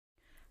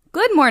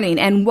Good morning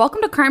and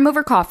welcome to Crime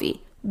Over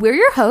Coffee. We're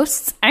your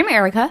hosts. I'm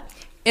Erica.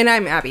 And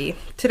I'm Abby.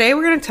 Today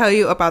we're going to tell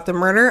you about the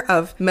murder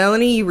of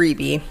Melanie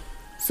Uribe.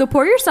 So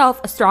pour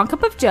yourself a strong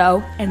cup of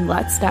joe and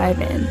let's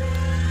dive in.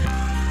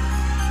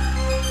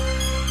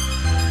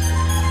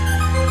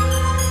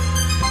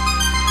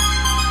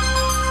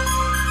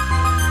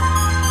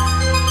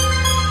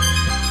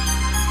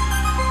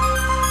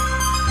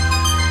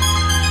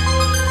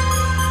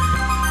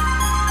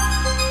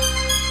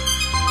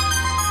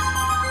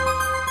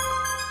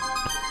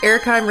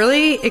 Erica, I'm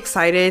really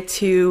excited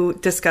to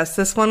discuss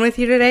this one with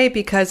you today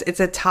because it's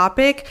a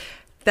topic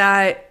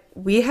that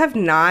we have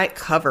not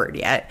covered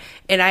yet.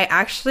 And I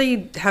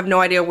actually have no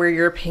idea where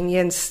your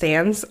opinion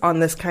stands on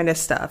this kind of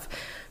stuff.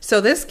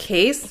 So this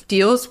case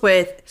deals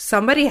with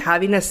somebody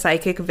having a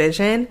psychic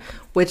vision,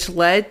 which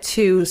led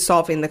to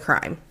solving the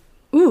crime.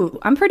 Ooh,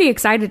 I'm pretty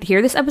excited to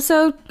hear this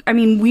episode. I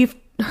mean, we've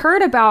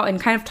heard about and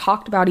kind of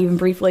talked about even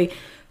briefly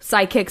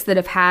psychics that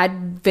have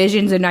had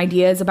visions and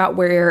ideas about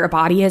where a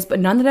body is, but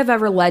none that have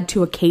ever led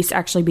to a case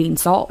actually being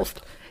solved.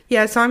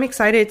 Yeah, so I'm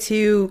excited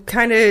to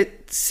kind of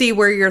see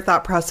where your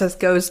thought process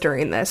goes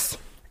during this.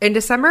 In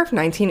December of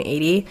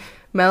 1980,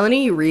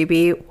 Melanie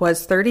Uribe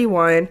was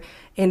 31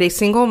 and a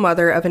single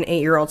mother of an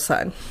 8-year-old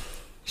son.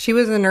 She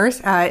was a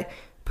nurse at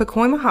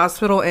Pacoima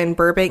Hospital in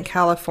Burbank,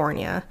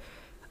 California.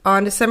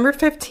 On December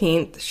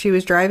 15th, she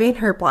was driving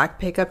her black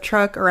pickup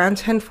truck around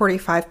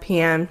 10:45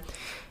 p.m.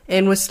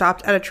 and was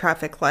stopped at a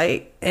traffic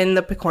light in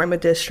the Pacoima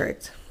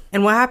district.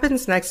 And what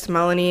happens next to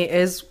Melanie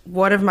is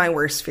one of my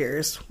worst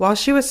fears. While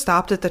she was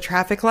stopped at the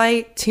traffic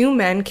light, 2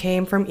 men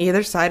came from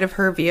either side of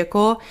her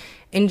vehicle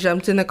and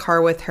jumped in the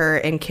car with her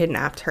and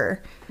kidnapped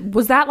her.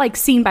 Was that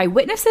seen by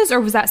witnesses or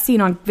was that seen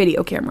on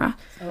video camera?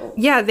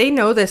 Yeah, they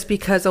know this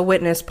because a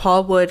witness,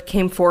 Paul Wood,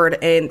 came forward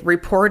and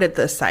reported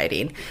the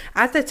sighting.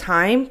 At the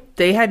time,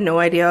 they had no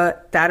idea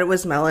that it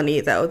was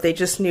Melanie, though. They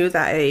just knew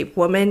that a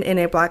woman in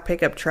a black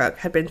pickup truck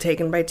had been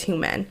taken by 2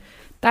 men.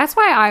 That's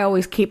why I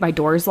always keep my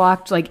doors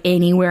locked,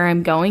 anywhere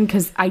I'm going,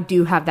 because I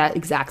do have that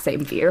exact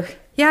same fear.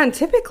 Yeah, and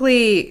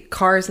typically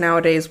cars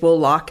nowadays will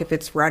lock if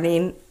it's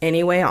running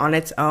anyway on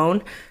its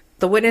own.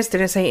 The witness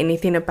didn't say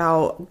anything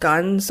about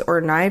guns or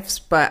knives,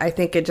 but I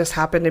think it just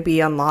happened to be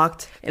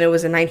unlocked. And it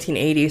was in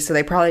 1980, so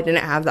they probably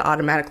didn't have the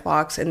automatic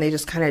locks, and they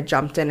just kind of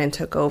jumped in and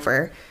took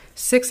over.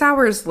 6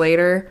 hours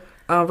later,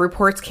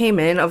 reports came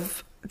in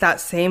of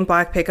that same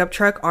black pickup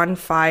truck on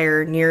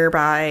fire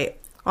nearby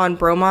on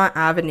Bromont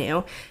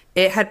Avenue.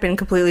 It had been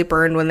completely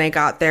burned when they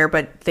got there,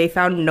 but they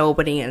found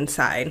nobody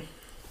inside.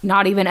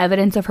 Not even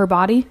evidence of her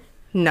body?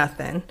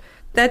 Nothing.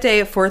 That day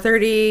at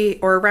 4:30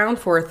 or around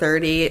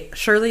 4:30,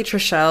 Shirley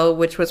Trishelle,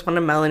 which was one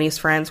of Melanie's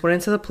friends, went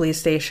into the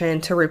police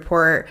station to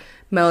report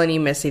Melanie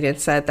missing and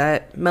said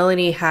that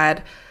Melanie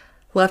had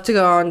left to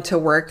go on to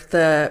work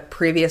the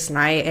previous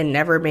night and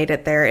never made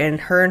it there,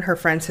 and her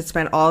friends had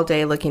spent all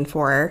day looking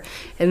for her.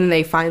 And then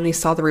they finally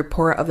saw the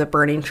report of the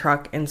burning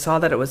truck and saw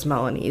that it was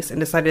Melanie's and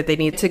decided they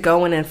needed to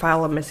go in and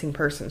file a missing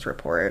persons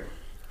report.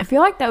 I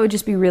feel like that would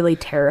just be really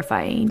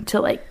terrifying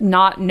to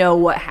not know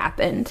what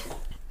happened.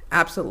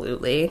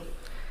 Absolutely.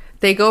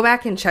 They go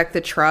back and check the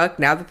truck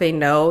now that they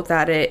know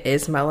that it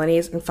is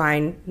Melanie's and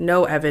find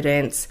no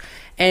evidence.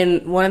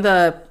 And one of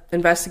the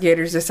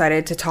investigators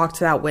decided to talk to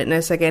that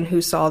witness again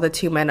who saw the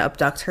 2 men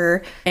abduct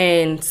her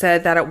and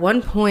said that at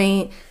one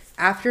point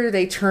after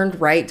they turned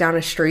right down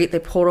a street, they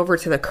pulled over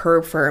to the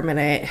curb for a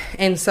minute.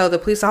 And so the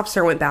police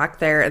officer went back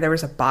there and there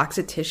was a box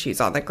of tissues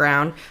on the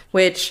ground,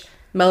 which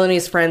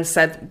Melanie's friend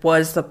said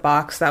was the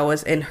box that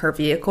was in her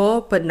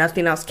vehicle, but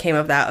nothing else came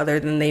of that other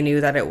than they knew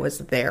that it was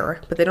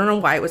there. But they don't know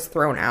why it was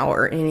thrown out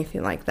or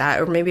anything like that,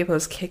 or maybe if it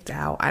was kicked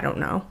out. I don't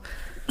know.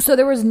 So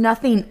there was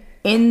nothing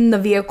in the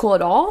vehicle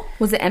at all?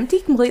 Was it empty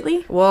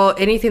completely? Well,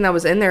 anything that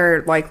was in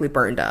there likely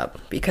burned up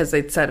because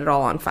they'd set it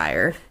all on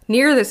fire.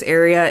 Near this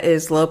area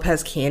is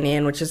Lopez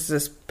Canyon, which is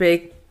this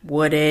big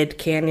wooded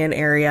canyon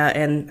area,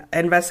 and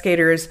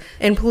investigators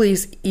and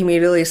police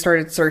immediately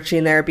started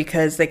searching there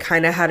because they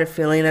kind of had a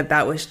feeling that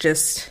that was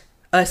just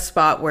a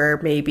spot where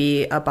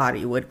maybe a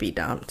body would be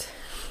dumped.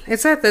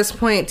 It's at this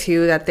point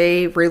too that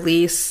they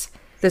release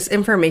this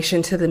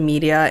information to the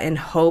media in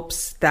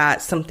hopes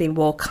that something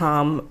will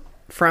come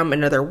from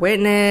another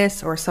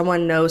witness or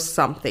someone knows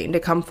something to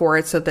come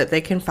forward so that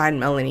they can find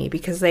Melanie,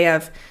 because they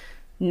have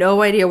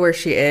no idea where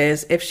she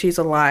is, if she's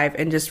alive,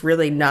 and just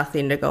really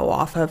nothing to go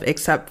off of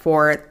except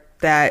for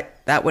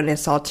that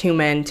witness saw 2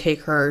 men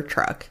take her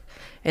truck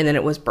and then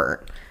it was burnt.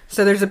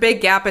 So there's a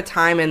big gap of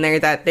time in there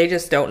that they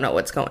just don't know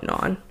what's going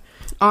on.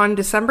 On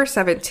December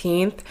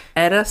 17th,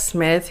 Etta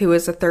Smith, who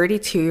is a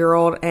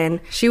 32-year-old, and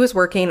she was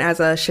working as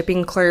a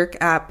shipping clerk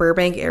at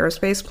Burbank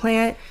Aerospace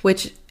Plant,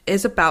 which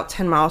is about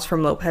 10 miles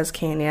from Lopez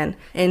Canyon,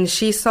 and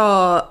she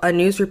saw a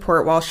news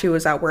report while she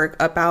was at work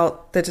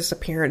about the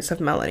disappearance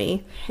of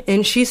Melanie.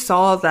 And she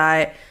saw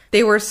that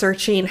they were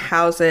searching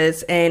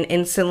houses and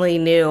instantly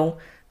knew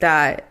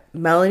that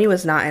Melanie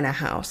was not in a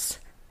house.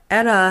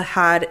 Etta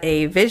had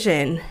a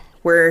vision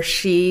where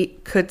she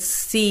could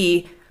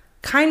see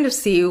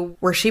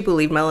where she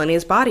believed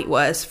Melanie's body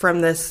was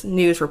from this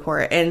news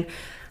report. And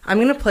I'm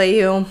going to play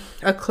you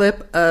a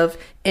clip of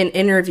an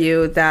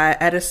interview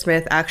that Etta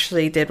Smith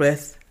actually did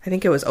with, I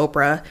think it was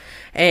Oprah,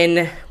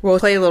 and we'll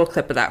play a little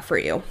clip of that for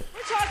you.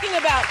 We're talking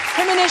about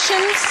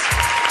premonitions,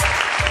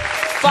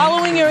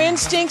 following your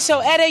instincts. So,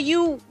 Etta,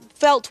 you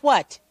felt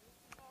what?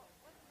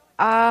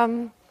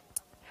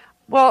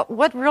 Well,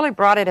 what really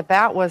brought it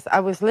about was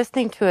I was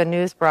listening to a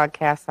news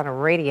broadcast on a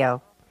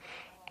radio,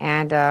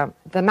 and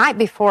the night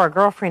before, a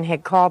girlfriend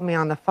had called me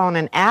on the phone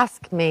and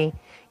asked me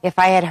if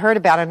I had heard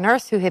about a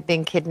nurse who had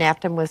been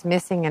kidnapped and was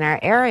missing in our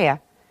area.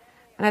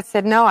 And I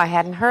said, no, I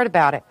hadn't heard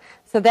about it.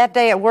 So that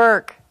day at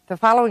work, the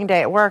following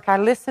day at work, I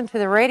listened to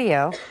the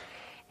radio,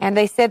 and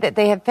they said that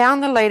they had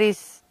found the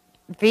lady's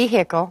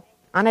vehicle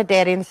on a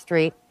dead-end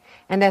street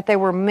and that they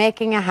were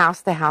making a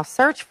house-to-house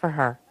search for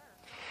her.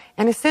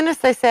 And as soon as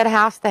they said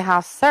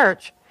house-to-house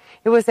search,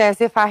 it was as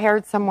if I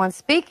heard someone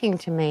speaking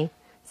to me,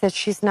 said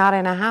she's not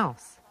in a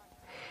house.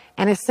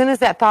 And as soon as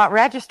that thought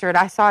registered,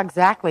 I saw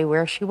exactly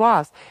where she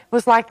was. It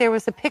was like there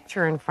was a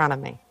picture in front of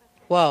me.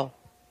 Whoa.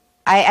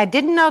 I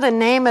didn't know the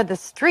name of the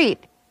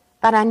street,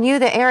 but I knew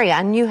the area.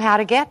 I knew how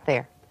to get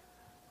there.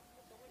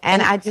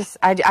 And I just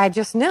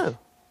knew.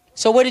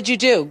 So what did you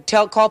do?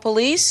 Call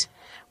police?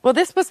 Well,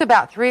 this was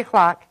about 3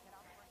 o'clock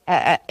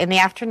in the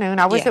afternoon.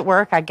 I was at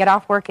work. I get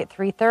off work at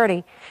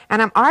 3:30,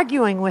 and I'm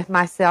arguing with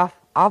myself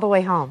all the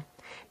way home.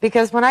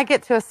 Because when I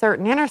get to a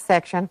certain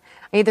intersection,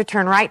 I either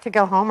turn right to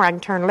go home or I can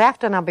turn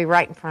left and I'll be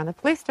right in front of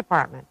the police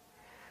department.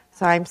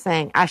 So I'm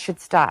saying, I should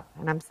stop.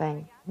 And I'm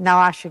saying, no,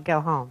 I should go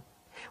home.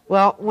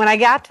 Well, when I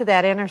got to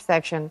that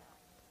intersection,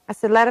 I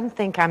said, let them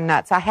think I'm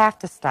nuts. I have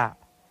to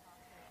stop.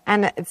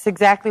 And it's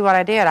exactly what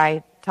I did.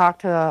 I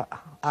talked to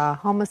a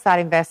homicide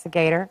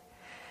investigator,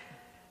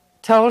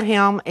 told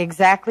him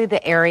exactly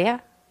the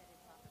area.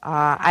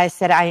 I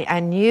said I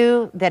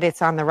knew that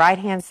it's on the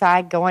right-hand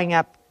side going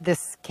up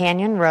this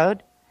canyon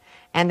road,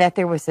 and that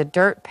there was a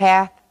dirt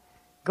path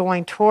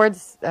going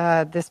towards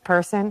this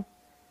person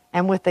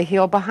and with the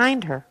hill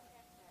behind her.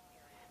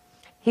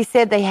 He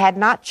said they had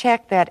not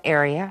checked that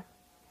area,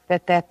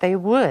 but that they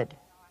would.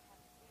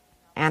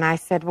 And I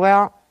said,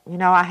 well, you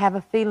know, I have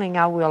a feeling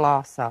I will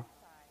also.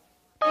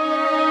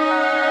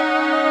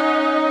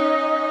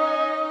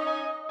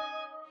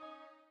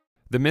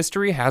 The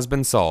mystery has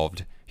been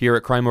solved. Here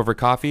at Crime Over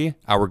Coffee,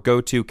 our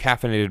go-to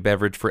caffeinated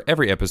beverage for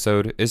every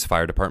episode is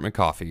Fire Department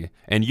Coffee.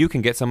 And you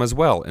can get some as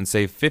well and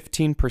save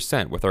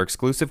 15% with our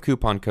exclusive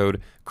coupon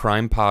code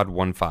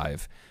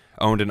CRIMEPOD15.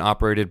 Owned and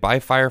operated by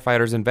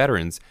firefighters and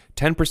veterans,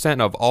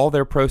 10% of all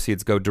their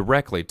proceeds go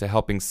directly to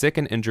helping sick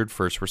and injured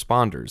first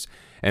responders.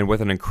 And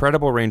with an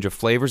incredible range of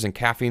flavors and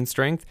caffeine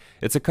strength,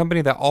 it's a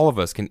company that all of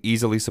us can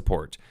easily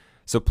support.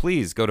 So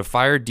please go to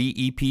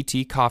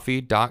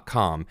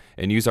firedeptcoffee.com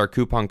and use our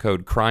coupon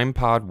code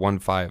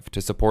CRIMEPOD15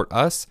 to support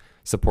us,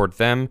 support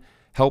them,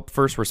 help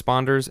first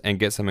responders, and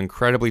get some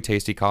incredibly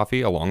tasty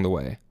coffee along the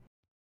way.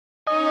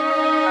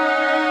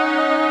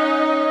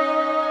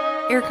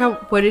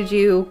 Erica, what did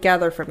you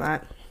gather from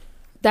that?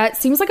 That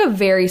seems like a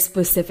very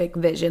specific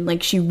vision.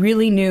 Like, she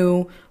really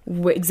knew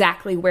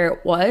exactly where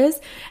it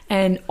was.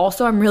 And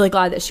also, I'm really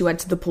glad that she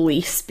went to the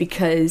police,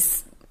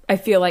 because I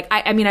feel like,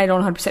 I mean, I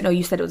don't 100% know.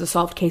 You said it was a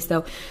solved case,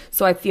 though.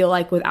 So I feel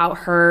like without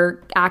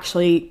her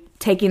actually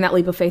taking that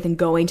leap of faith and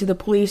going to the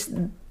police,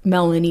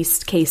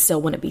 Melanie's case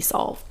still wouldn't be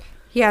solved.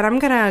 Yeah, and I'm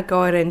going to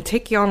go ahead and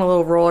take you on a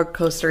little roller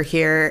coaster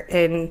here.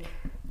 And,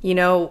 you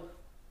know,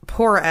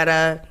 poor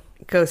Etta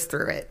goes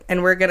through it.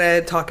 And we're going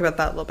to talk about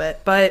that a little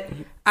bit. But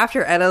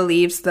after Etta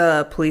leaves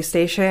the police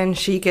station,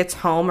 she gets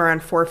home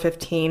around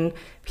 4:15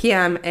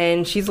 p.m.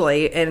 and she's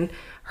late. And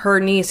her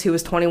niece, who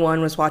was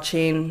 21, was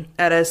watching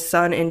Etta's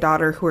son and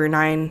daughter, who were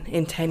 9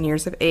 and 10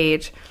 years of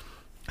age.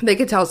 They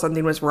could tell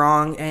something was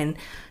wrong, and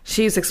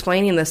she's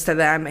explaining this to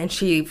them, and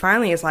she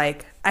finally is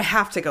like, I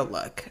have to go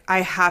look.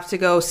 I have to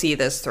go see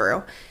this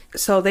through.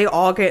 So they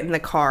all get in the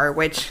car,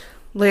 which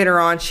later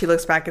on she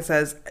looks back and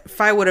says, if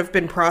I would have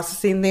been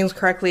processing things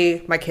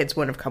correctly, my kids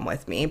wouldn't have come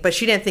with me. But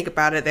she didn't think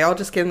about it. They all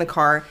just get in the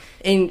car,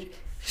 and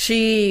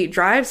she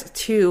drives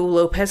to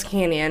Lopez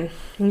Canyon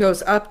and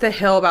goes up the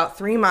hill about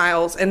 3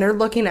 miles, and they're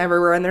looking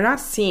everywhere, and they're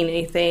not seeing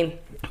anything.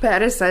 But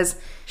Etta says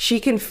she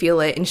can feel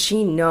it, and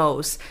she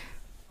knows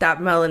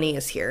that Melanie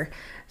is here.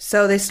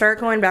 So they start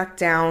going back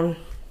down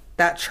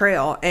that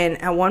trail, and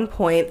at one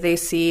point they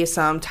see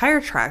some tire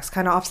tracks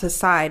kind of off to the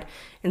side.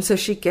 And so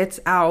she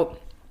gets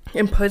out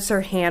and puts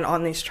her hand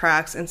on these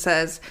tracks and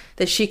says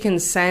that she can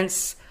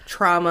sense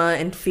trauma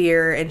and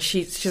fear, and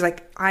she's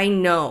like, I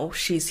know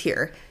she's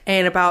here.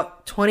 And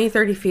about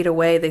 20-30 feet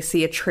away, they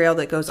see a trail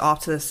that goes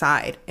off to the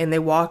side, and they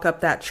walk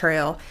up that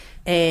trail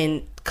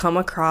and come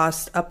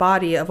across a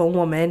body of a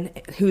woman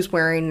who's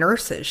wearing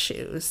nurse's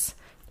shoes.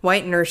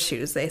 White nurse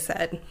shoes, they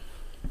said.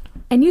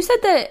 And you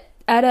said that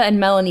Etta and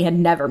Melanie had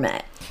never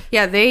met.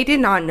 Yeah, they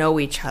did not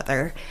know each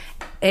other.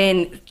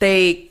 And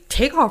they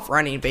take off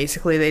running,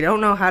 basically. They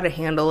don't know how to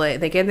handle it.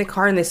 They get in the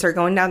car and they start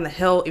going down the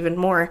hill even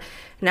more.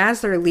 And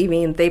as they're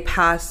leaving, they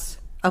pass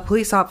a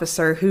police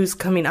officer who's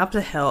coming up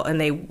the hill,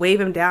 and they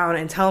wave him down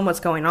and tell him what's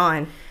going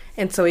on.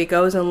 And so he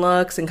goes and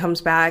looks and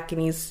comes back,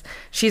 and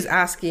she's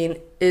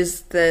asking,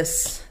 is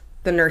this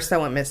the nurse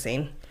that went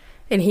missing?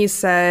 And he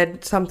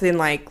said something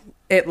like,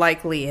 it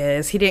likely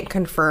is. He didn't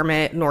confirm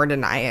it nor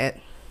deny it.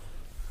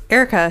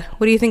 Erica,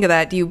 what do you think of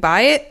that? Do you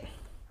buy it?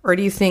 Or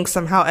do you think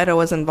somehow Etta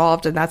was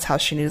involved and that's how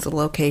she knew the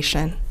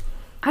location?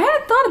 I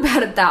hadn't thought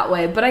about it that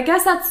way, but I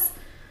guess that's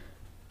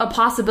a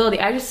possibility.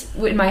 I just,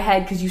 in my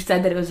head, because you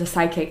said that it was a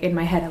psychic, in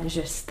my head,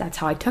 that's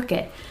how I took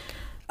it.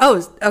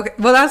 Oh, okay.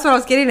 Well, that's what I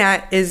was getting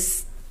at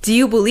is, do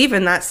you believe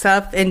in that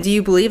stuff? And do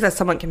you believe that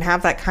someone can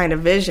have that kind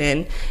of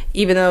vision,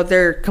 even though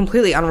they're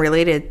completely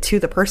unrelated to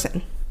the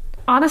person?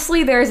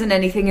 Honestly, there isn't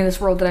anything in this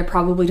world that I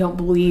probably don't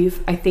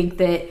believe. I think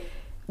that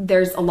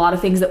there's a lot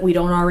of things that we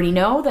don't already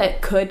know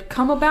that could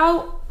come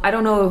about. I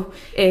don't know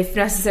if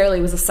necessarily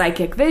it was a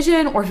psychic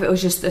vision or if it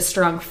was just a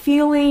strong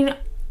feeling,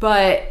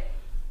 but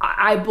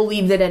I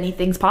believe that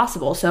anything's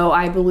possible. So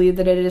I believe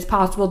that it is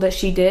possible that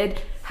she did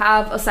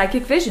have a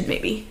psychic vision,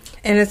 maybe.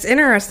 And it's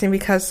interesting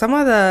because some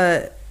of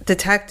the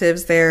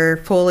detectives there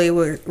fully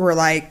were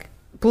like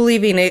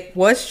believing it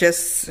was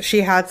just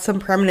she had some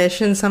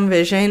premonition, some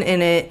vision,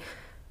 and it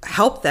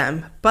helped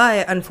them.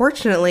 But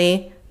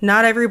unfortunately,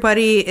 not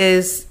everybody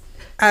is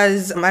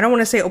as, I don't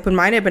want to say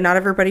open-minded, but not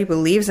everybody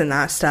believes in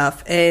that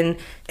stuff. And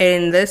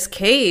in this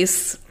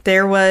case,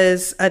 there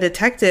was a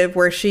detective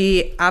where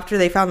after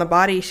they found the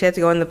body, she had to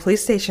go in the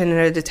police station, and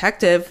a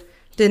detective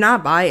did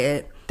not buy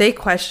it. They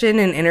questioned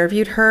and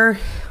interviewed her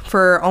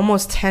for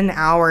almost 10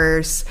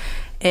 hours,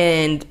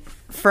 and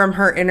from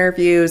her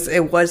interviews,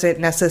 it wasn't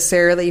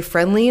necessarily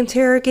friendly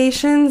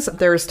interrogations.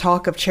 There was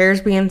talk of chairs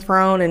being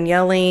thrown and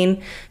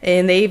yelling,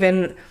 and they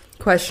even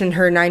questioned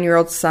her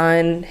 9-year-old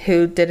son,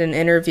 who did an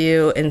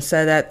interview and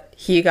said that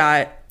he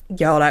got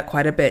yelled at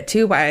quite a bit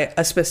too by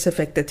a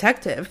specific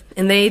detective.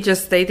 And they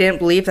didn't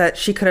believe that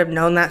she could have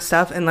known that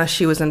stuff unless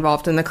she was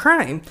involved in the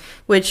crime.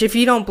 Which, if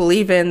you don't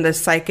believe in the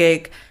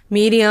psychic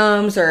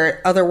mediums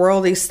or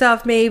otherworldly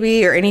stuff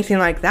maybe or anything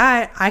like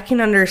that, I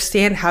can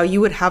understand how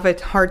you would have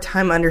a hard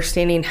time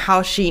understanding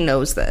how she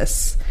knows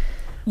this.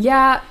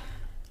 Yeah,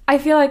 I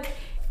feel like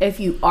if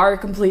you are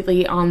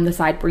completely on the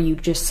side where you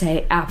just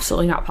say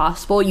absolutely not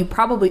possible, you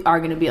probably are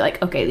going to be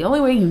like, okay, the only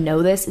way you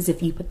know this is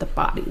if you put the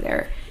body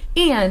there.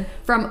 And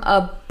from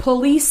a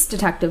police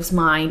detective's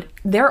mind,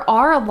 there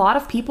are a lot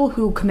of people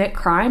who commit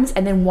crimes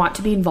and then want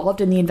to be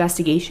involved in the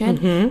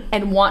investigation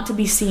and want to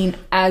be seen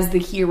as the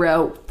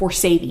hero for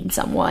saving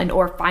someone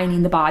or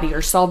finding the body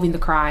or solving the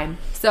crime.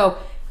 So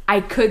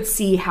I could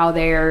see why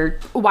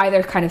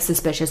they're kind of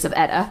suspicious of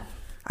Etta.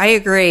 I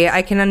agree.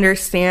 I can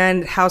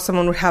understand how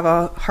someone would have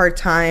a hard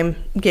time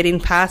getting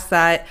past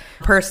that.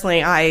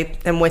 Personally, I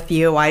am with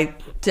you. I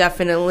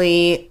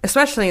definitely,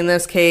 especially in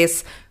this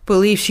case,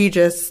 believe she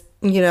just,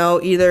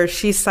 either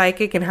she's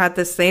psychic and had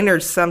this thing or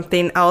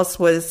something else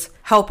was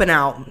helping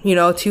out,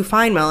 to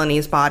find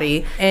Melanie's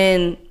body.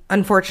 And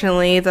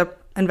unfortunately, the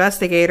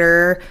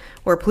investigator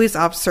or police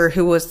officer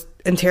who was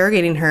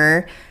interrogating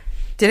her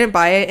didn't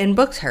buy it and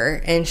booked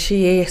her. And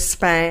she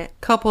spent a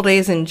couple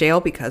days in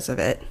jail because of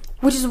it.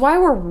 Which is why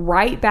we're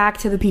right back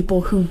to the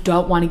people who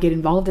don't want to get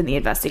involved in the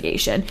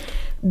investigation.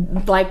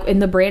 Like in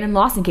the Brandon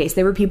Lawson case,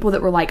 there were people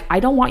that were like,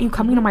 I don't want you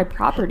coming to my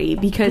property,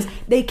 because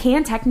they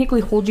can technically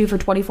hold you for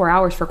 24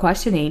 hours for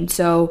questioning.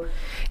 So,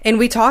 and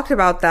we talked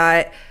about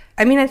that.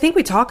 I mean, I think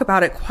we talk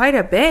about it quite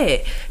a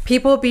bit.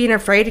 People being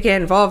afraid to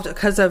get involved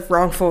because of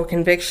wrongful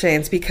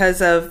convictions,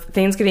 because of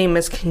things getting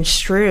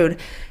misconstrued.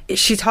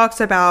 She talks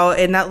about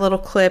in that little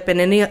clip and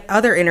any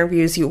other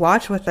interviews you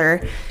watch with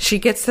her, she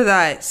gets to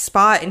that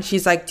spot and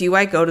she's like, do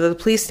I go to the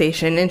police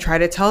station and try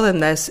to tell them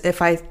this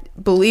if I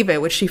believe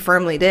it, which she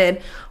firmly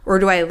did, or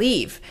do I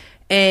leave?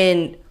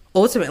 And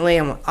ultimately,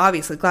 I'm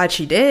obviously glad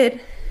she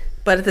did,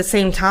 but at the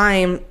same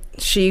time,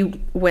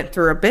 she went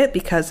through a bit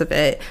because of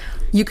it.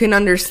 You can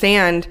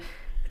understand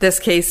this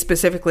case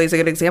specifically is a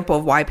good example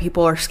of why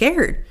people are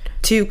scared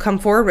to come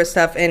forward with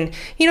stuff. And,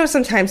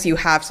 sometimes you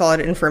have solid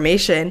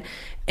information.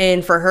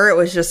 And for her, it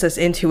was just this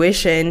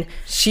intuition.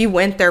 She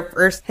went there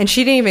first, and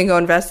she didn't even go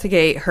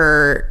investigate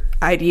her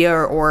idea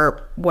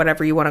or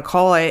whatever you want to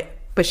call it.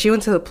 But she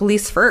went to the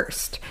police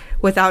first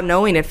without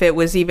knowing if it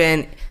was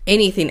even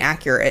anything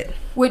accurate.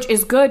 Which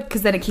is good,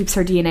 because then it keeps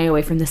her DNA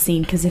away from the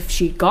scene. Because if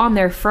she'd gone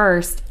there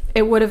first,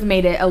 it would have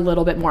made it a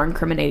little bit more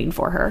incriminating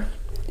for her.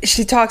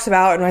 She talks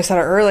about, and I said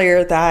it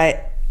earlier,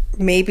 that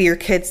maybe your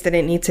kids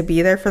didn't need to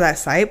be there for that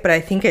site, but I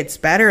think it's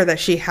better that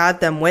she had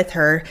them with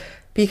her,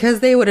 because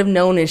they would have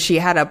known if she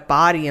had a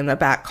body in the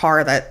back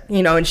car that,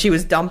 and she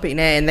was dumping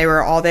it and they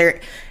were all there.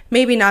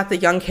 Maybe not the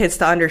young kids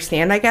to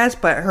understand, I guess,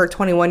 but her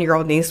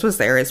 21-year-old niece was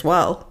there as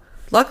well.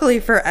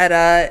 Luckily for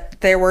Etta,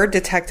 there were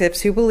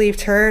detectives who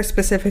believed her,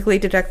 specifically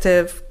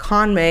Detective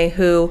Conway,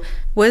 who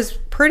was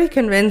pretty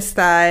convinced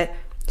that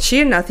she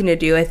had nothing to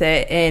do with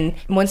it. And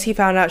once he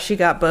found out she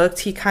got booked,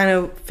 he kind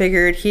of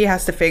figured he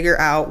has to figure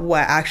out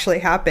what actually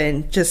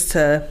happened just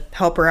to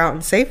help her out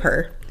and save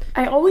her.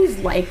 I always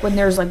like when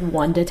there's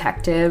one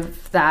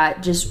detective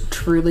that just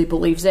truly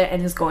believes it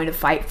and is going to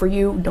fight for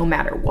you no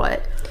matter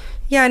what.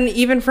 Yeah, and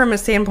even from a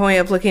standpoint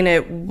of looking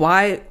at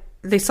why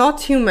they saw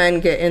two men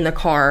get in the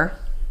car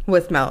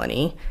with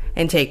Melanie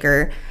and take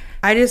her.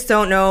 I just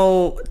don't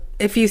know.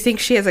 If you think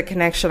she has a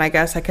connection, I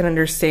guess I can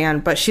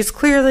understand. But she's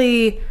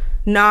clearly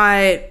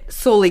not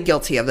solely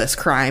guilty of this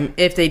crime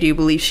if they do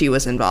believe she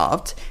was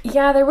involved.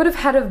 Yeah, there would have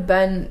had to have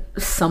been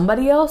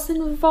somebody else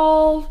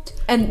involved.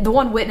 And the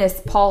one witness,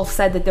 Paul,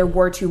 said that there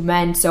were two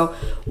men. So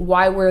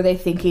why were they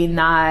thinking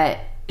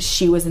that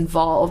she was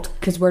involved?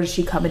 Because where does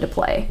she come into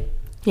play?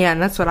 Yeah,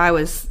 and that's what I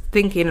was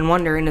thinking and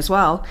wondering as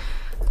well.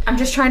 I'm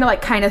just trying to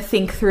like kind of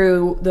think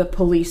through the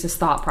police's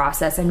thought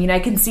process. I mean, I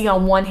can see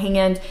on one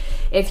hand,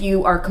 if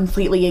you are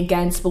completely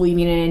against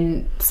believing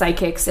in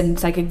psychics and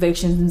psychic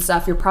victims and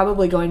stuff, you're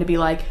probably going to be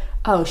like,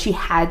 oh, she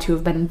had to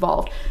have been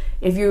involved.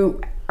 If you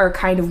are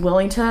kind of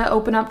willing to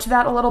open up to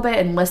that a little bit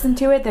and listen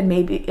to it, then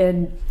maybe,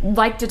 and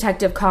like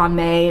Detective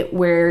Conway,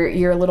 where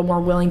you're a little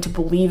more willing to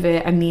believe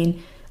it. I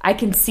mean, I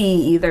can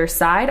see either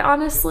side,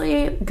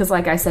 honestly, because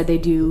like I said, they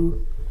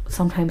do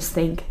sometimes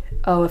think,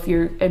 oh, if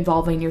you're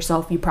involving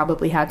yourself, you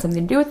probably had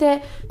something to do with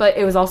it. But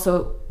it was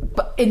also,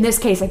 but in this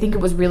case, I think it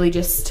was really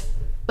just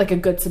like a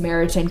good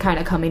Samaritan kind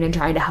of coming and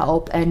trying to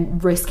help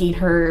and risking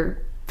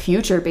her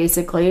future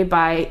basically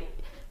by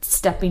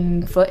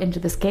stepping foot into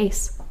this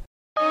case.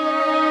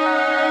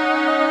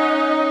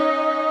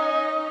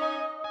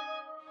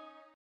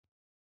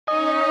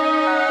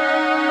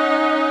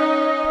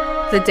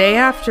 The day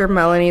after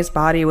Melanie's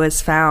body was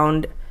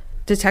found,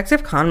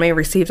 Detective Conway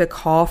received a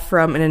call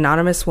from an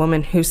anonymous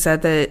woman who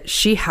said that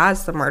she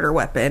has the murder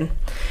weapon.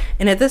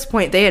 And at this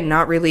point, they had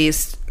not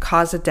released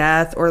cause of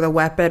death or the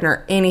weapon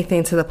or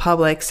anything to the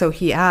public, so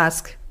he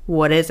asked,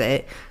 what is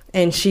it?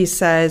 And she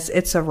says,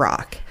 it's a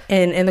rock.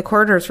 And in the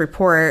coroner's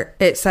report,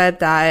 it said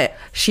that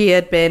she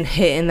had been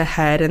hit in the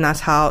head, and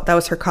that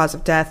was her cause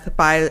of death,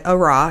 by a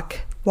rock,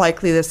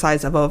 likely the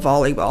size of a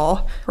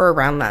volleyball, or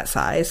around that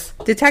size.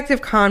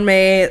 Detective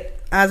Conway,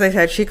 as I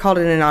said, she called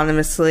it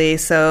anonymously,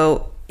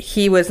 so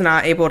he was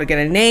not able to get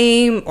a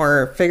name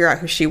or figure out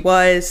who she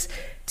was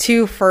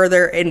to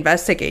further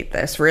investigate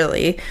this,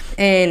 really.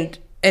 And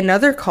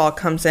another call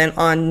comes in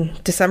on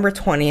December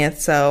 20th,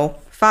 so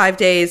 5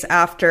 days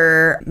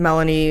after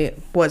Melanie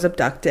was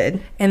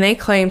abducted, and they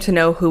claim to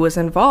know who was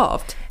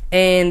involved.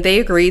 And they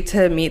agreed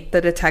to meet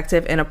the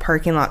detective in a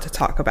parking lot to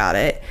talk about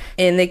it.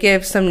 And they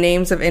give some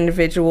names of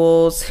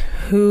individuals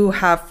who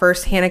have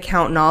firsthand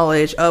account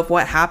knowledge of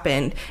what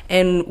happened.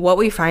 And what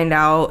we find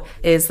out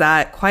is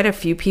that quite a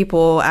few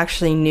people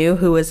actually knew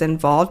who was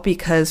involved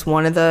because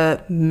one of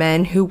the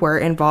men who were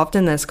involved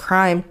in this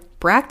crime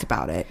bragged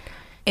about it.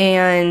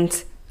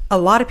 And a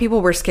lot of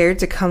people were scared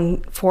to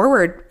come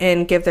forward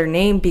and give their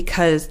name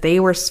because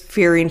they were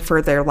fearing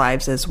for their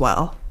lives as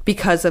well,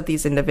 because of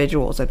these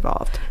individuals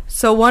involved.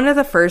 So one of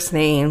the first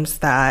names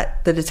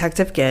that the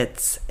detective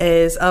gets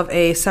is of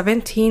a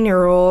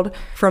 17-year-old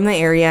from the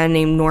area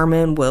named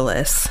Norman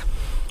Willis.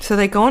 So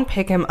they go and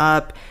pick him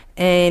up,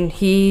 and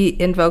he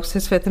invokes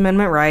his Fifth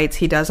Amendment rights.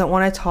 He doesn't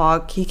want to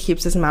talk. He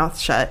keeps his mouth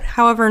shut.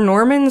 However,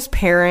 Norman's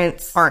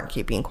parents aren't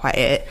keeping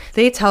quiet.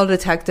 They tell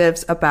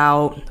detectives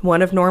about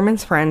one of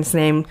Norman's friends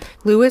named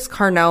Lewis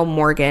Carnell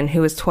Morgan,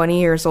 who was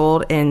 20 years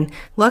old, and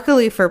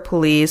luckily for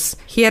police,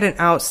 he had an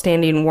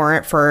outstanding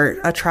warrant for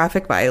a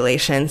traffic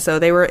violation, so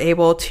they were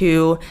able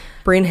to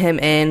bring him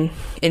in,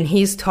 and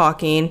he's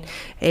talking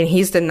and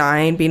he's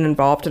denying being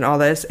involved in all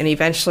this, and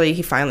eventually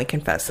he finally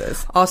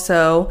confesses.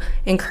 Also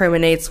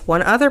incriminates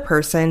one other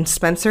person,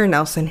 Spencer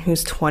Nelson,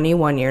 who's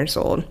 21 years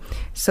old.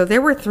 So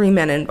there were 3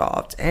 men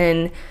involved,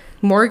 and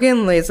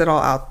Morgan lays it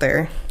all out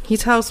there. He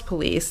tells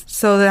police.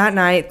 So that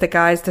night, the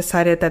guys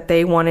decided that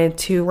they wanted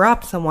to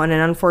rob someone,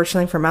 and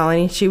unfortunately for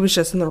Melanie, she was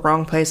just in the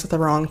wrong place at the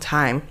wrong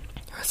time.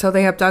 So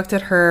they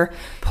abducted her,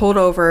 pulled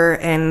over,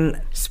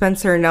 and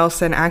Spencer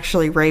Nelson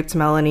actually raped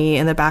Melanie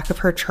in the back of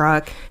her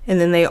truck.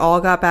 And then they all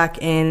got back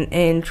in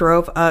and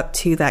drove up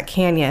to that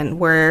canyon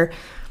where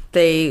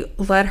they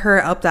led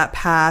her up that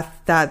path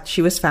that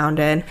she was found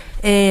in.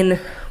 And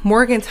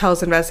Morgan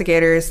tells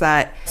investigators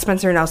that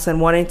Spencer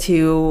Nelson wanted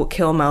to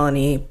kill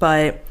Melanie,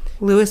 but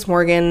Lewis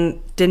Morgan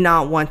did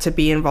not want to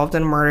be involved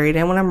in murder. He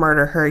didn't want to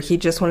murder her. He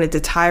just wanted to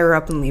tie her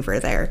up and leave her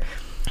there.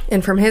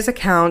 And from his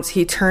accounts,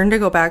 he turned to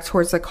go back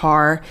towards the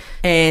car,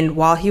 and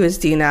while he was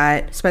doing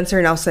that,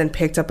 Spencer Nelson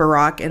picked up a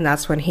rock, and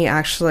that's when he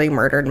actually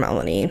murdered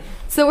Melanie.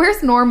 So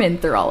where's Norman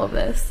through all of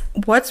this?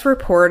 What's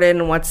reported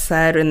and what's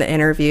said in the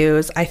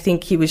interviews, I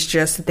think he was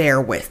just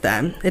there with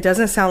them. It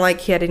doesn't sound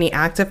like he had any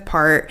active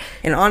part,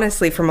 and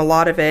honestly, from a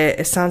lot of it,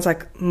 it sounds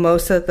like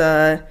most of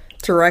the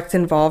direct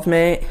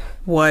involvement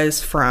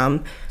was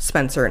from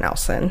Spencer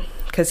Nelson,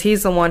 because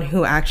he's the one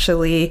who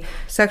actually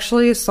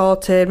sexually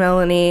assaulted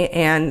Melanie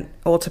and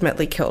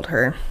ultimately killed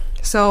her.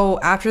 So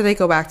after they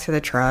go back to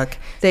the truck,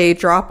 they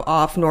drop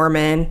off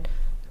Norman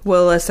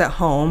Willis at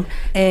home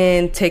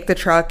and take the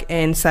truck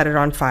and set it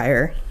on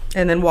fire,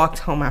 and then walked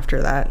home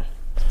after that.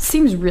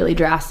 Seems really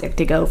drastic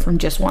to go from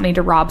just wanting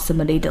to rob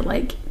somebody to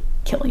like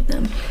killing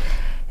them.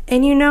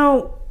 And you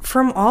know,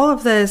 from all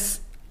of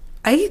this,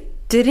 I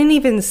didn't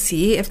even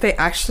see if they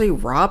actually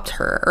robbed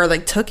her or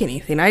like took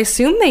anything. I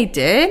assume they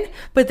did,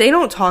 but they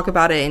don't talk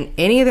about it in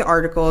any of the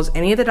articles,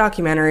 any of the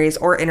documentaries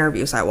or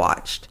interviews I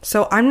watched.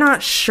 So I'm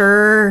not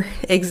sure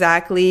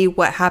exactly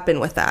what happened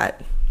with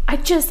that. I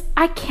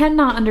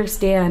cannot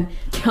understand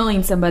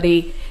killing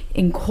somebody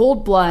in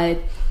cold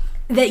blood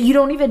that you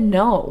don't even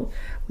know.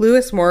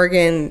 Lewis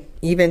Morgan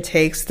even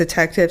takes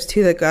detectives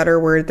to the gutter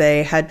where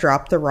they had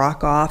dropped the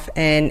rock off,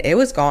 and it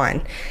was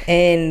gone.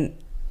 And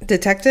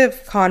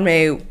Detective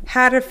Conway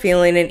had a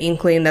feeling, an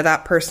inkling that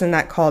that person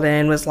that called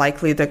in was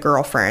likely the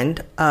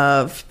girlfriend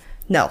of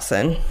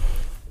Nelson.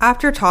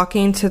 After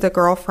talking to the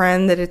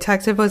girlfriend, the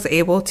detective was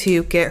able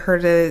to get her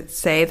to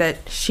say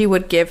that she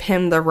would give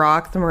him the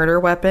rock, the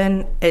murder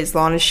weapon, as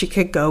long as she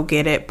could go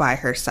get it by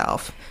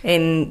herself.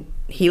 And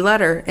he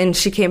let her, and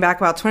she came back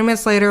about 20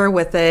 minutes later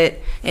with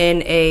it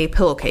in a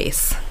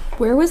pillowcase.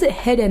 Where was it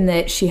hidden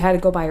that she had to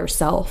go by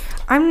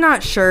herself? I'm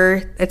not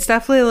sure. It's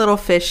definitely a little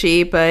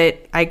fishy,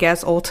 but I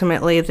guess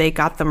ultimately they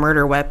got the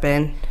murder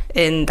weapon,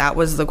 and that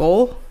was the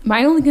goal.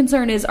 My only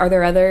concern is, are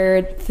there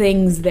other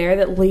things there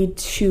that lead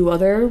to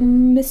other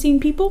missing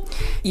people?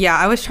 Yeah,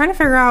 I was trying to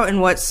figure out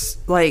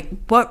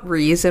what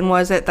reason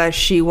was it that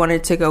she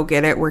wanted to go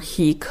get it where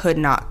he could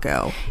not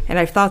go. And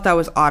I thought that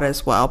was odd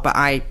as well, but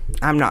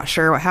I'm not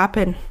sure what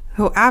happened.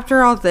 So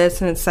after all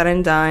this and it's said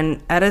and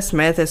done, Etta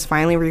Smith is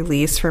finally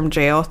released from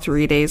jail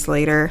 3 days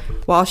later.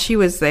 While she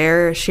was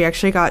there, she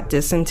actually got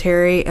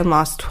dysentery and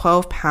lost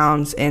 12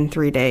 pounds in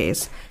 3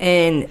 days.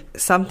 And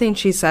something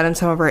she said in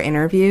some of her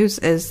interviews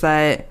is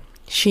that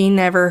she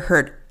never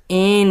heard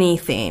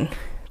anything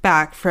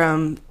back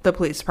from the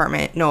police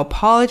department. No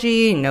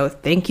apology, no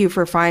thank you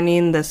for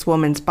finding this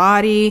woman's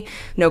body,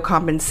 no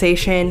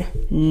compensation,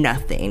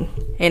 nothing.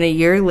 And a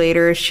year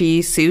later,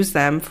 she sues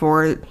them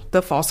for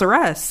the false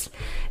arrest.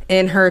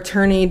 And her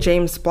attorney,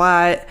 James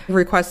Blatt,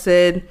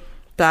 requested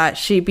that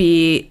she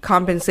be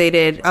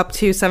compensated up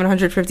to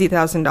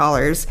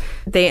 $750,000.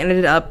 They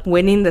ended up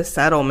winning the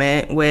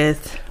settlement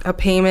with a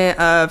payment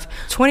of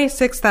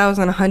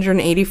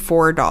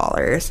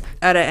 $26,184.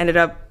 Etta ended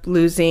up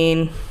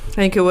losing,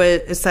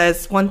 it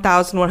says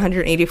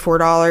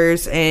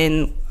 $1,184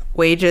 in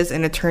wages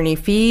and attorney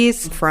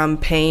fees from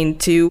paying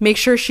to make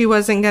sure she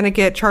wasn't going to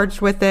get charged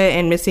with it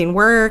and missing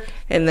work.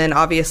 And then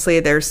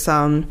obviously there's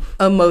some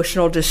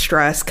emotional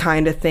distress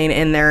kind of thing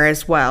in there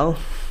as well.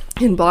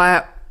 And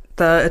Blatt,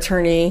 the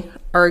attorney,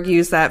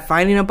 argues that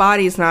finding a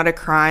body is not a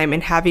crime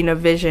and having a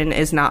vision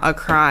is not a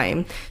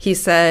crime. He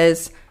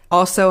says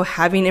also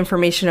having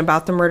information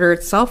about the murder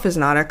itself is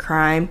not a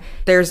crime.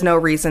 There's no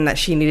reason that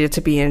she needed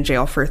to be in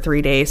jail for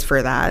 3 days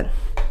for that.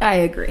 I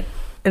agree.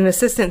 An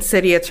assistant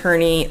city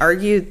attorney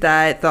argued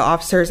that the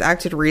officers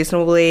acted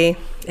reasonably,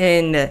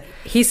 and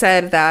he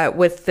said that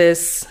with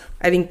this,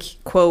 I think,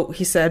 quote,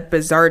 he said,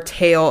 bizarre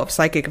tale of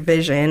psychic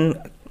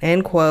vision,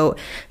 end quote,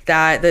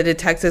 that the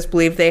detectives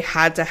believed they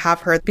had to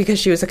have her because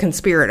she was a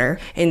conspirator,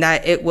 and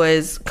that it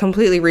was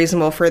completely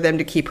reasonable for them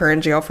to keep her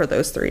in jail for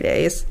those 3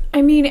 days.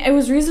 I mean, it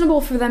was reasonable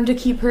for them to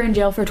keep her in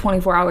jail for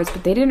 24 hours,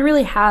 but they didn't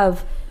really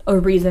have a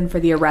reason for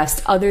the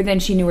arrest other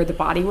than she knew where the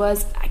body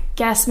was. I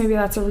guess maybe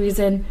that's a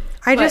reason.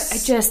 I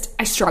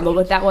struggle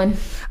with that one.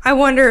 I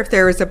wonder if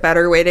there was a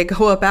better way to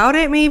go about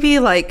it, maybe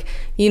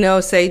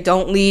say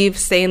don't leave,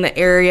 stay in the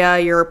area,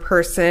 you're a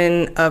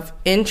person of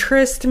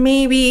interest,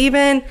 maybe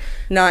even,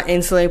 not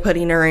instantly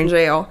putting her in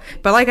jail.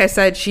 But like I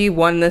said, she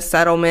won the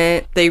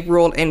settlement. They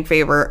ruled in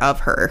favor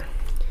of her.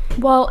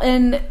 Well,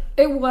 and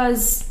it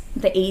was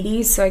the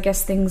 80s, so I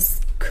guess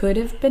things could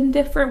have been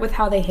different with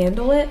how they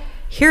handle it.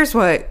 Here's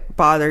what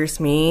bothers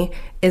me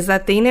is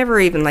that they never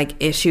even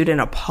issued an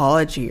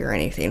apology or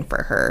anything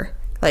for her.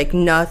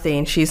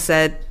 Nothing. She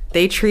said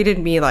they treated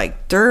me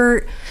like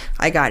dirt.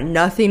 I got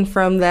nothing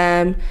from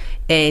them.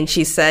 And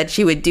she said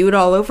she would do it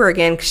all over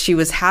again because she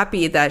was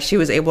happy that she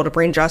was able to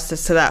bring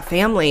justice to that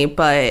family.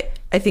 But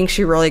I think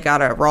she really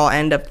got a raw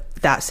end of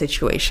that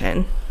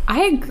situation.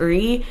 I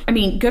agree. I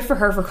mean, good for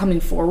her for coming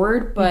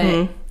forward,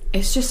 but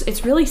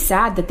it's really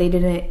sad that they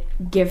didn't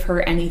give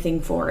her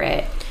anything for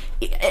it.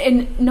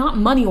 And not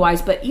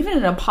money-wise, but even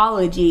an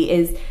apology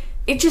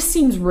it just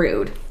seems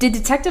rude. Did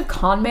Detective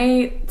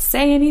Conway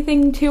say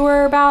anything to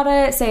her about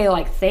it? Say,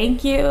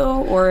 thank you?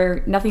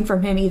 Or nothing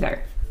from him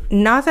either?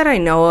 Not that I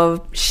know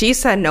of. She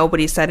said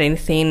nobody said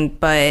anything,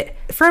 but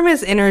from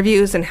his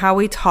interviews and how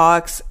he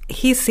talks,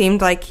 he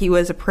seemed like he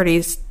was a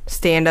pretty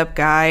stand-up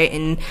guy,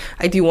 and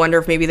I do wonder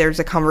if maybe there's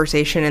a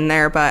conversation in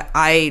there, but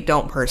I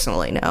don't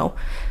personally know.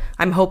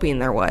 I'm hoping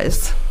there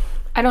was.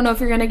 I don't know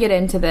if you're going to get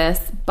into this,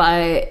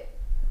 but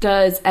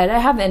does Etta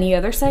have any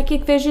other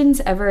psychic visions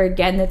ever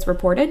again that's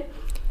reported?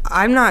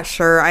 I'm not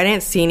sure. I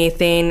didn't see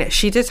anything.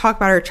 She did talk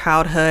about her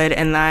childhood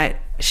and that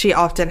she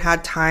often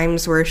had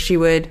times where she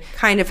would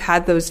kind of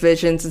had those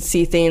visions and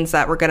see things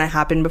that were going to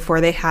happen before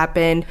they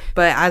happened.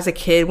 But as a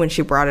kid, when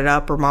she brought it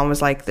up, her mom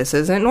was like, this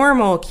isn't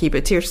normal. Keep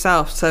it to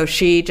yourself. So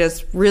she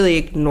just really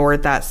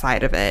ignored that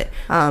side of it.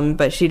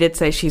 But she did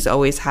say she's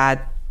always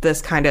had this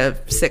kind of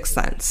sixth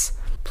sense.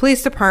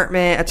 police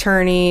department,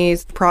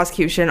 attorneys,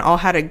 prosecution all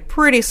had a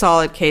pretty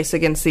solid case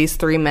against these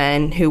 3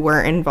 men who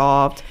were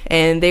involved.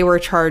 And they were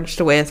charged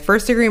with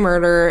first-degree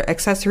murder,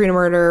 accessory to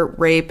murder,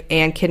 rape,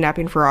 and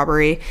kidnapping for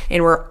robbery.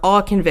 And were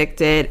all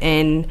convicted.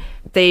 And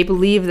they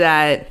believe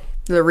that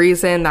the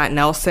reason that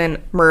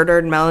Nelson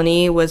murdered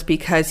Melanie was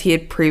because he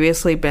had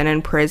previously been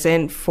in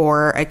prison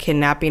for a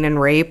kidnapping and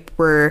rape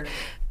where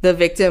the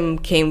victim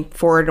came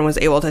forward and was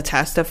able to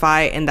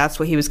testify, and that's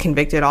what he was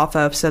convicted off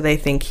of. So they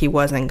think he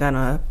wasn't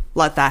gonna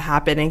let that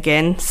happen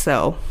again.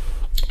 So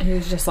he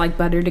was just like,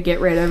 better to get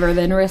rid of her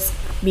than risk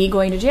me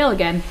going to jail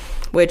again.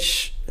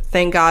 Which,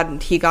 thank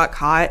God, he got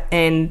caught,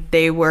 and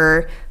they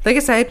were, like I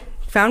said,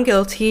 found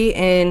guilty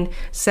and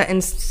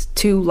sentenced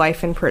to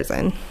life in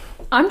prison.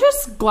 I'm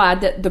just glad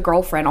that the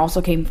girlfriend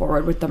also came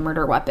forward with the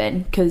murder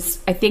weapon,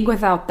 because I think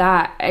without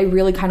that, I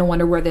really kind of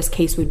wonder where this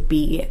case would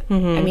be.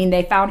 Mm-hmm. I mean,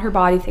 they found her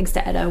body thanks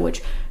to Etta,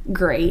 which,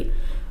 great.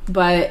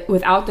 But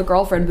without the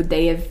girlfriend, would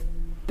they have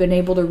been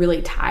able to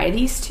really tie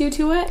these two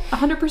to it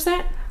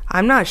 100%?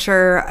 I'm not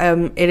sure.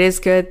 It is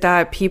good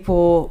that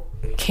people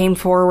came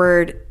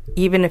forward,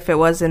 even if it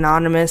was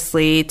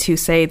anonymously, to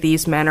say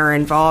these men are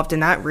involved,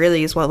 and that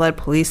really is what led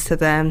police to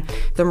them.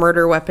 The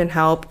murder weapon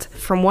helped.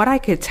 From what I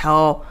could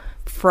tell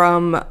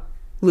from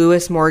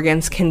Lewis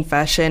Morgan's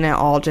confession, it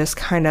all just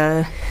kind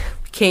of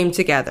came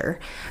together.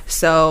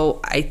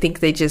 So I think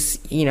they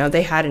just,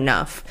 they had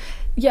enough.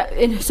 Yeah,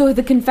 and so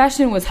the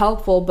confession was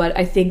helpful, but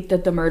I think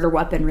that the murder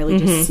weapon really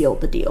just sealed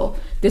the deal.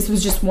 This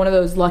was just one of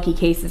those lucky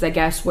cases, I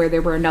guess, where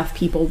there were enough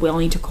people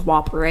willing to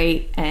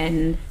cooperate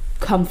and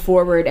come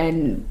forward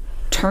and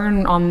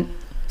turn on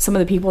some of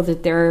the people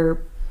that they're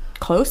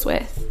close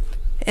with.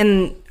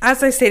 And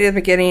as I stated at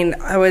the beginning,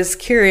 I was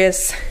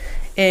curious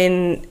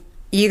and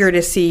eager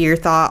to see your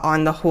thought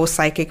on the whole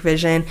psychic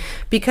vision,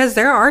 because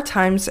there are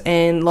times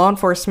in law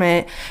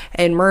enforcement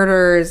and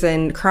murders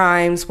and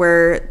crimes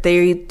where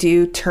they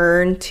do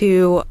turn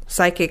to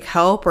psychic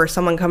help, or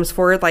someone comes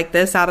forward like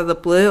this out of the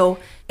blue,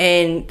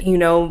 and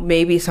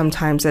maybe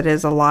sometimes it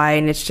is a lie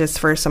and it's just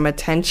for some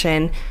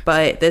attention.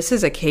 But this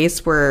is a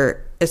case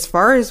where, as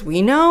far as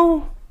we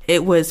know,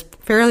 it was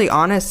fairly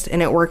honest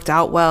and it worked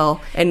out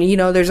well. And,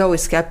 there's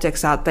always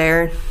skeptics out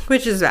there,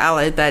 which is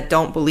valid, that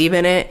don't believe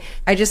in it.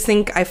 I just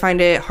think I find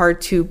it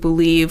hard to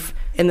believe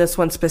in this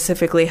one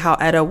specifically how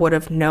Etta would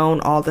have known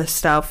all this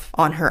stuff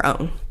on her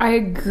own. I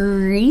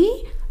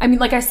agree. I mean,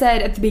 like I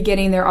said at the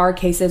beginning, there are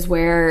cases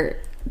where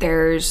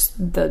there's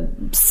the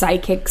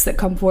psychics that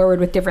come forward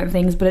with different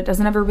things, but it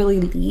doesn't ever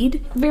really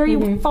lead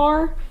very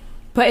far.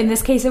 But in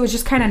this case, it was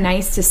just kind of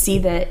nice to see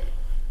that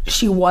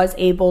she was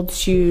able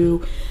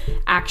to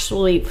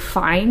actually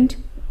find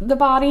the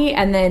body,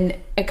 and then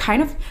I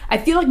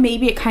feel like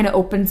maybe it kind of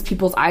opens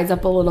people's eyes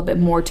up a little bit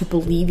more to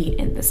believing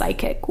in the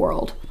psychic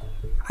world.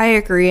 I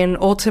agree, and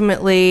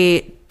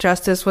ultimately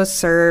justice was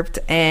served,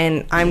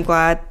 and I'm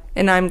glad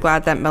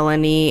that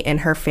Melanie and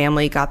her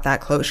family got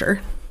that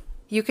closure.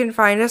 You can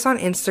find us on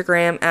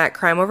Instagram at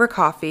Crime Over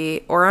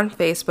Coffee or on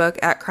Facebook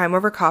at Crime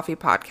Over Coffee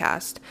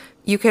Podcast.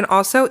 You can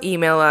also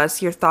email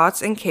us your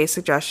thoughts and case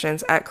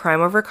suggestions at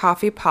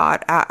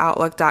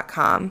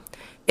crimeovercoffeepod@outlook.com.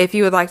 If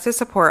you would like to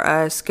support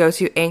us, go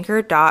to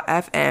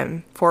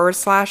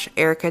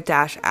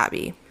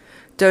anchor.fm/Erica-Abby.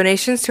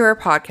 Donations to our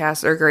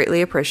podcast are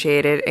greatly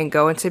appreciated and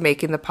go into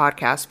making the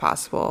podcast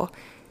possible.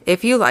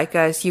 If you like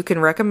us, you can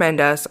recommend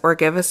us or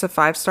give us a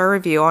 5-star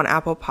review on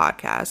Apple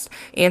Podcasts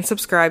and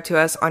subscribe to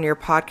us on your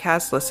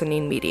podcast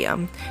listening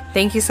medium.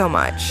 Thank you so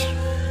much.